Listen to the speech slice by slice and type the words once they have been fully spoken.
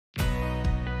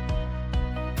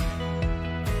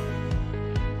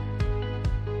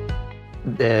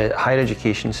The higher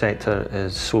education sector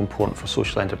is so important for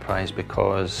social enterprise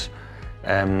because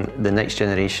the next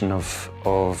generation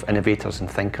of innovators and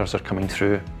thinkers are coming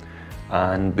through,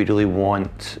 and we really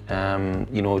want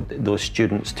those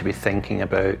students to be thinking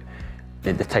about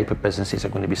the type of businesses that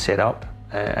are going to be set up,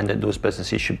 and that those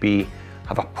businesses should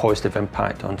have a positive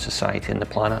impact on society and the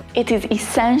planet. It is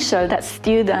essential that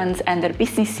students and their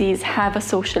businesses have a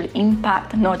social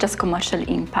impact, not just commercial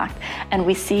impact. And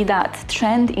we see that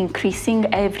trend increasing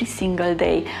every single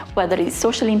day, whether it's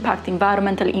social impact,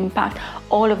 environmental impact,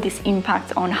 all of this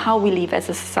impacts on how we live as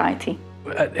a society.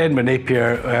 At Edinburgh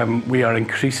Napier, we are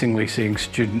increasingly seeing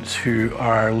students who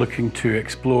are looking to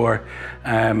explore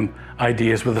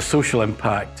ideas with a social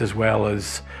impact as well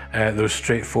as those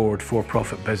straightforward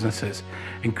for-profit businesses.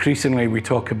 Increasingly, we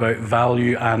talk about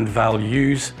value and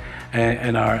values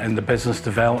in the business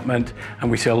development, and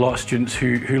we see a lot of students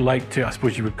who like to, I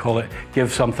suppose you would call it,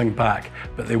 give something back,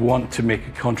 but they want to make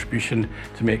a contribution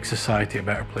to make society a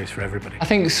better place for everybody. I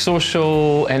think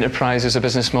social enterprise is a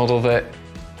business model that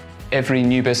every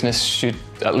new business should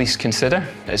at least consider.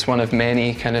 It's one of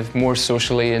many kind of more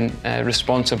socially and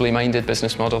responsibly minded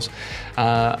business models.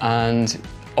 And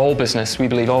we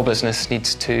believe all business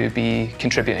needs to be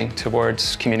contributing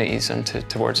towards communities and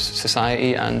towards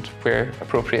society and, where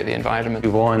appropriate, the environment.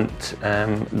 We want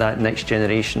that next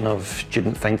generation of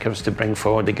student thinkers to bring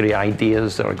forward the great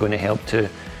ideas that are going to help to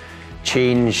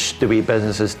change the way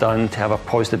business is done, to have a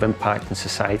positive impact on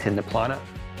society and the planet.